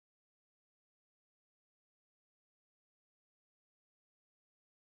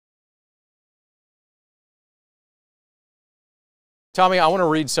Tommy, I want to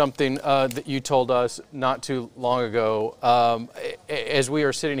read something that you told us not too long ago. As we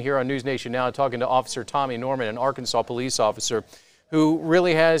are sitting here on NewsNation now talking to Officer Tommy Norman, an Arkansas police officer who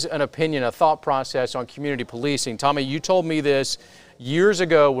really has an opinion, a thought process on community policing. Tommy, you told me this years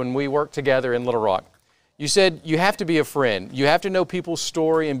ago when we worked together in Little Rock. You said you have to be a friend. You have to know people's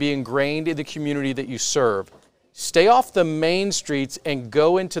story and be ingrained in the community that you serve. Stay off the main streets and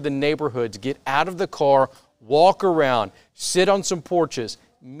go into the neighborhoods. Get out of the car, walk around, sit on some porches,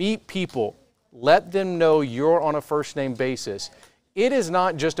 meet people. Let them know you're on a first-name basis. It is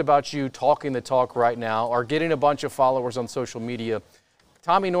not just about you talking the talk right now or getting a bunch of followers on social media.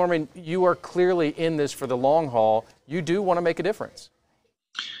 Tommy Norman, you are clearly in this for the long haul. You do want to make a difference.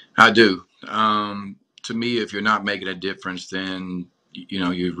 I do. To me, if you're not making a difference, then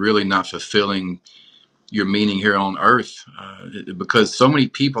you're really not fulfilling your meaning here on earth, because so many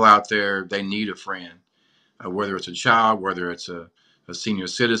people out there, they need a friend, whether it's a child, whether it's a senior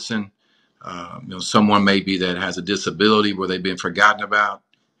citizen, someone maybe that has a disability where they've been forgotten about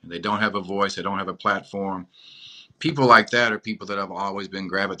and they don't have a voice, they don't have a platform. People like that are people that I've always been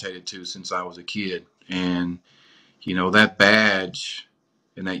gravitated to since I was a kid. And, that badge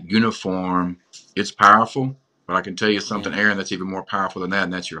and that uniform, it's powerful. But I can tell you something, Aaron, that's even more powerful than that,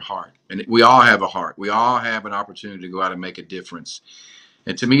 and that's your heart. And we all have a heart. We all have an opportunity to go out and make a difference.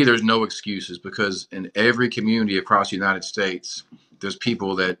 And to me, there's no excuses, because in every community across the United States, there's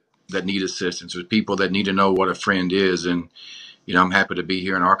people that need assistance. There's people that need to know what a friend is. And, I'm happy to be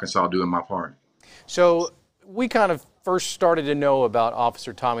here in Arkansas doing my part. So we kind of first started to know about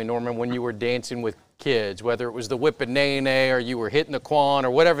Officer Tommy Norman when you were dancing with kids, whether it was the whip and nay or you were hitting the quan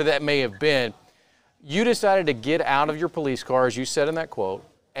or whatever that may have been. You decided to get out of your police car, as you said in that quote,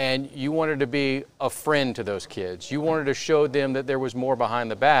 and you wanted to be a friend to those kids. You wanted to show them that there was more behind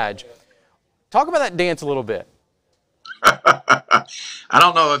the badge. Talk about that dance a little bit. I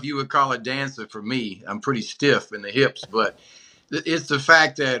don't know if you would call it dancing for me. I'm pretty stiff in the hips, but it's the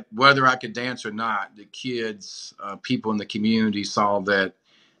fact that whether I could dance or not, the kids, people in the community saw that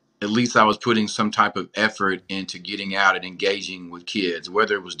at least I was putting some type of effort into getting out and engaging with kids,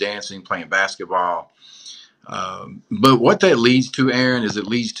 whether it was dancing, playing basketball. But what that leads to, Aaron, is it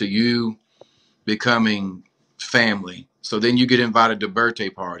leads to you becoming family. So then you get invited to birthday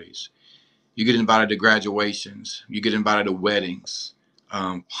parties. You get invited to graduations. You get invited to weddings,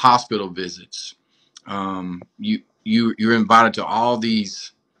 hospital visits. You're invited to all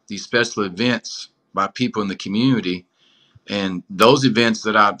these special events by people in the community. And those events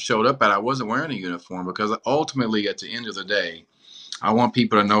that I showed up at, I wasn't wearing a uniform, because ultimately, at the end of the day, I want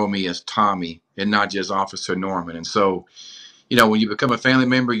people to know me as Tommy and not just Officer Norman. And so, when you become a family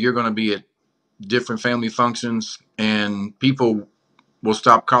member, you're going to be at different family functions, and people will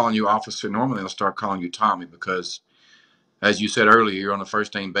stop calling you Officer Norman. They'll start calling you Tommy, because, as you said earlier, you're on a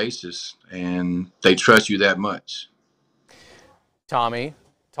first name basis and they trust you that much. Tommy,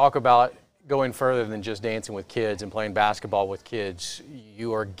 talk about going further than just dancing with kids and playing basketball with kids.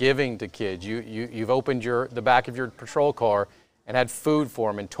 You are giving to kids. You've opened the back of your patrol car and had food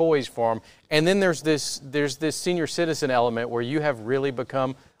for them and toys for them. And then there's this senior citizen element where you have really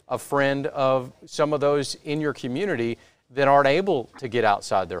become a friend of some of those in your community that aren't able to get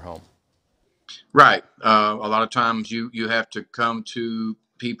outside their home. Right. A lot of times you have to come to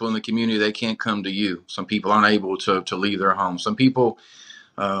people in the community. They can't come to you. Some people aren't able to leave their home. Some people,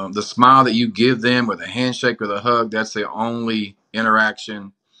 the smile that you give them, or the handshake or the hug, that's the only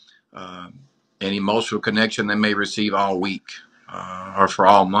interaction and emotional connection they may receive all week, or for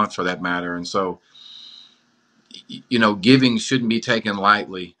all month for that matter. And so, giving shouldn't be taken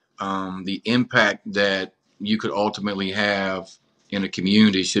lightly. The impact that you could ultimately have in a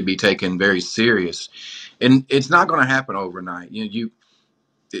community should be taken very serious. And it's not going to happen overnight.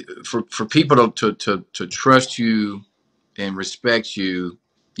 For people to trust you and respect you,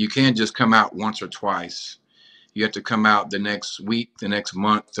 you can't just come out once or twice. You have to come out the next week, the next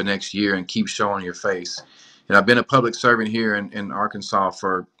month, the next year, and keep showing your face. And I've been a public servant here in Arkansas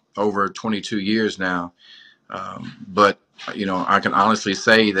for over 22 years now. But, I can honestly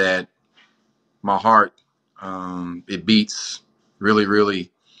say that my heart, it beats really,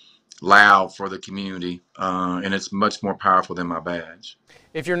 really loud for the community. And it's much more powerful than my badge.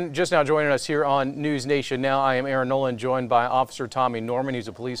 If you're just now joining us here on NewsNation Now, I am Aaron Nolan, joined by Officer Tommy Norman. He's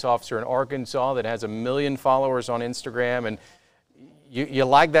a police officer in Arkansas that has 1 million followers on Instagram. And you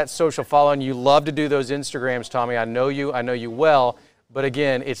like that social following. You love to do those Instagrams, Tommy. I know you well. But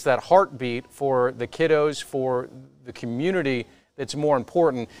again, it's that heartbeat for the kiddos, for the community, that's more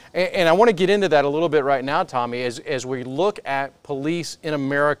important. And I want to get into that a little bit right now, Tommy. As we look at police in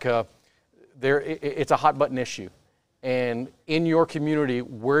America, it's a hot button issue. And in your community,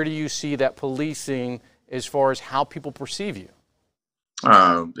 where do you see that policing as far as how people perceive you?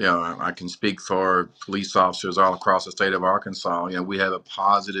 I can speak for police officers all across the state of Arkansas. We have a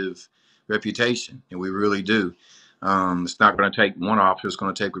positive reputation, and we really do. It's not going to take one officer; it's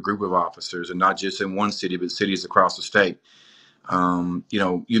going to take a group of officers, and not just in one city, but cities across the state.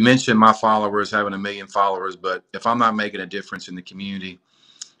 You mentioned my followers having 1 million followers, but if I'm not making a difference in the community,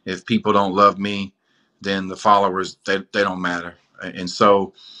 if people don't love me, then the followers, they don't matter. And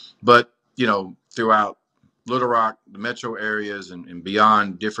so, but throughout Little Rock, the metro areas, and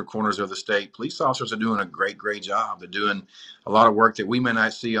beyond different corners of the state, police officers are doing a great job. They're doing a lot of work that we may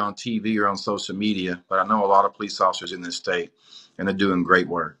not see on TV or on social media, but I know a lot of police officers in this state, and they're doing great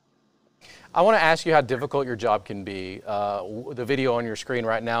work. I want to ask you how difficult your job can be. The video on your screen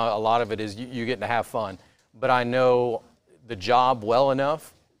right now, a lot of it is you getting to have fun, but I know the job well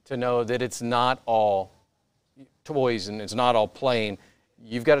enough to know that it's not all toys and it's not all playing.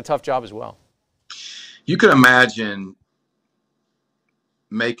 You've got a tough job as well. You can imagine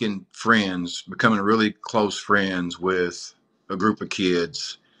making friends, becoming really close friends with a group of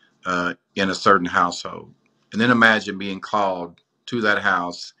kids in a certain household. And then imagine being called to that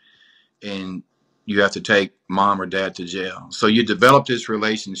house and you have to take mom or dad to jail. So you develop this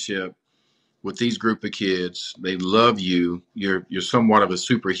relationship with these group of kids. They love you. You're somewhat of a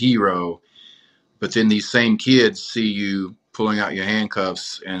superhero. But then these same kids see you pulling out your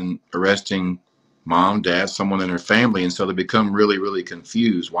handcuffs and arresting mom, dad, someone in their family. And so they become really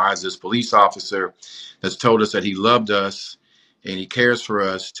confused. Why is this police officer that's told us that he loved us and he cares for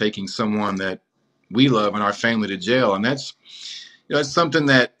us taking someone that we love and our family to jail? And that's something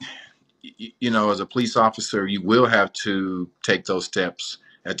that, as a police officer, you will have to take those steps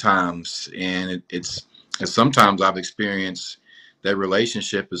at times. And sometimes I've experienced that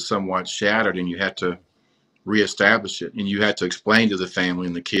relationship is somewhat shattered and you have to reestablish it. And you have to explain to the family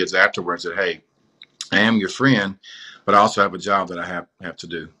and the kids afterwards that, hey, I am your friend, but I also have a job that I have to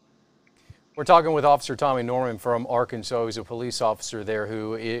do. We're talking with Officer Tommy Norman from Arkansas. He's a police officer there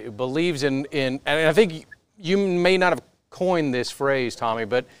who believes in and I think you may not have coined this phrase, Tommy,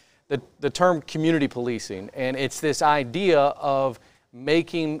 but the term community policing. And it's this idea of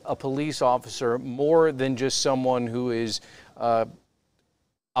making a police officer more than just someone who is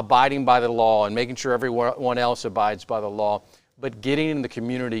abiding by the law and making sure everyone else abides by the law, but getting in the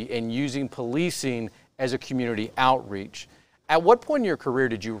community and using policing as a community outreach. At what point in your career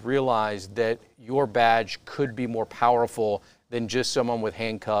did you realize that your badge could be more powerful than just someone with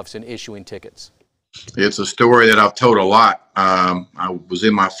handcuffs and issuing tickets? It's a story that I've told a lot. I was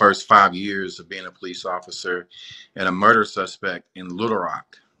in my first 5 years of being a police officer and a murder suspect in Little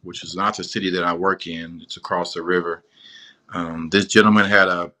Rock, which is not the city that I work in. It's across the river. This gentleman had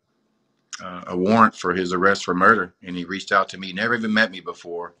a warrant for his arrest for murder, and he reached out to me. Never even met me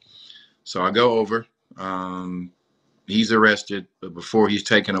before. So I go over. He's arrested, but before he's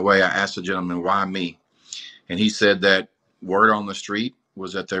taken away, I asked the gentleman, why me? And he said that word on the street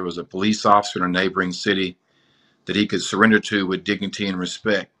was that there was a police officer in a neighboring city that he could surrender to with dignity and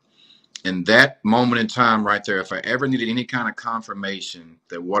respect. And that moment in time right there, if I ever needed any kind of confirmation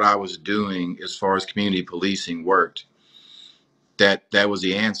that what I was doing as far as community policing worked, that was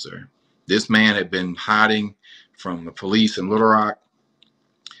the answer. This man had been hiding from the police in Little Rock.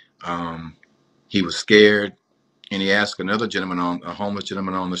 He was scared, and he asked another gentleman, a homeless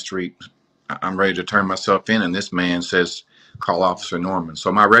gentleman on the street, I'm ready to turn myself in. And this man says, call Officer Norman.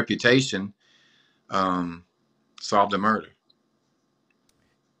 So my reputation solved a murder.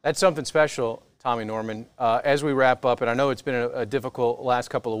 That's something special, Tommy Norman. As we wrap up, and I know it's been a difficult last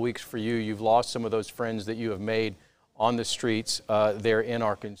couple of weeks for you. You've lost some of those friends that you have made on the streets there in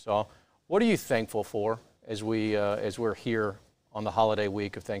Arkansas. What are you thankful for as we're here on the holiday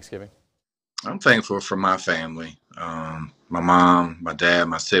week of Thanksgiving? I'm thankful for my family, my mom, my dad,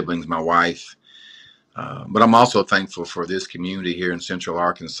 my siblings, my wife. But I'm also thankful for this community here in Central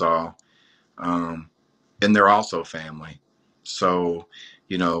Arkansas. And they're also family. So,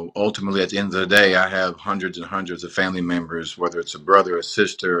 ultimately at the end of the day, I have hundreds and hundreds of family members, whether it's a brother, a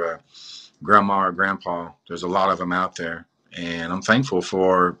sister, a grandma or grandpa. There's a lot of them out there. And I'm thankful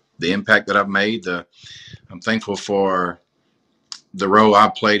for the impact that I've made. I'm thankful for the role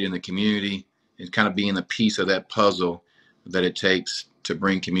I've played in the community and kind of being a piece of that puzzle that it takes to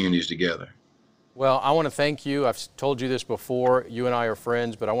bring communities together. Well, I want to thank you. I've told you this before. You and I are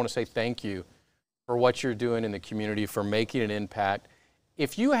friends, but I want to say thank you for what you're doing in the community, for making an impact.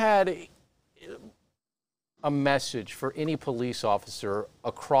 If you had a message for any police officer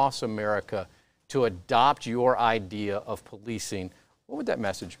across America to adopt your idea of policing, what would that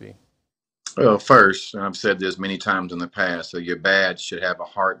message be? Well, first, and I've said this many times in the past, so your badge should have a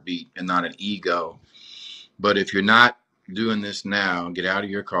heartbeat and not an ego. But if you're not doing this now, get out of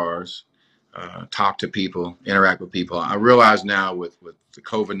your cars, talk to people, interact with people. I realize now with the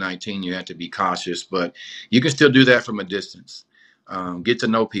COVID-19, you have to be cautious, but you can still do that from a distance. Get to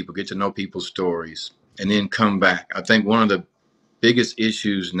know people, get to know people's stories, and then come back. I think one of the biggest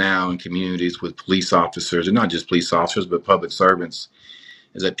issues now in communities with police officers, and not just police officers, but public servants,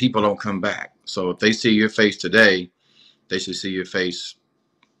 is that people don't come back. So if they see your face today, they should see your face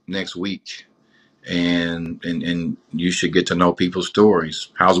next week. And you should get to know people's stories.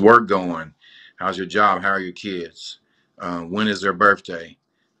 How's work going? How's your job? How are your kids? When is their birthday?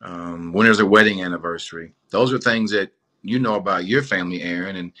 When is their wedding anniversary? Those are things that you know about your family,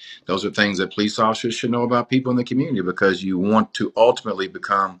 Aaron, and those are things that police officers should know about people in the community because you want to ultimately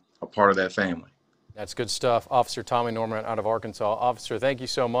become a part of that family. That's good stuff. Officer Tommy Norman out of Arkansas. Officer, thank you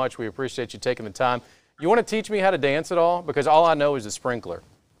so much. We appreciate you taking the time. You want to teach me how to dance at all? Because all I know is the sprinkler.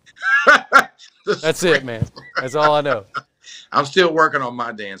 That's it, man. That's all I know. I'm still working on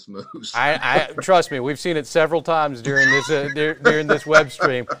my dance moves. I trust me. We've seen it several times during this during this web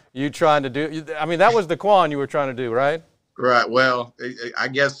stream. You trying to do? I mean, that was the Quan you were trying to do, right? Right. Well, I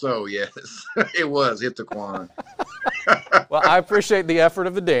guess so. Yes, it was. Hit the Quan. Well, I appreciate the effort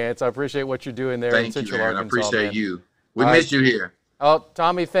of the dance. I appreciate what you're doing there in Central Aaron. Arkansas. I appreciate man. you. We missed you here. Oh,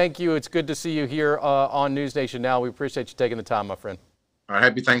 Tommy, thank you. It's good to see you here on NewsNation Now. We appreciate you taking the time, my friend. All right.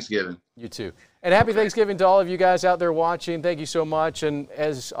 Happy Thanksgiving. You too. And happy Thanksgiving to all of you guys out there watching. Thank you so much. And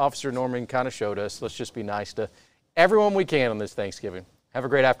as Officer Norman kind of showed us, let's just be nice to everyone we can on this Thanksgiving. Have a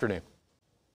great afternoon.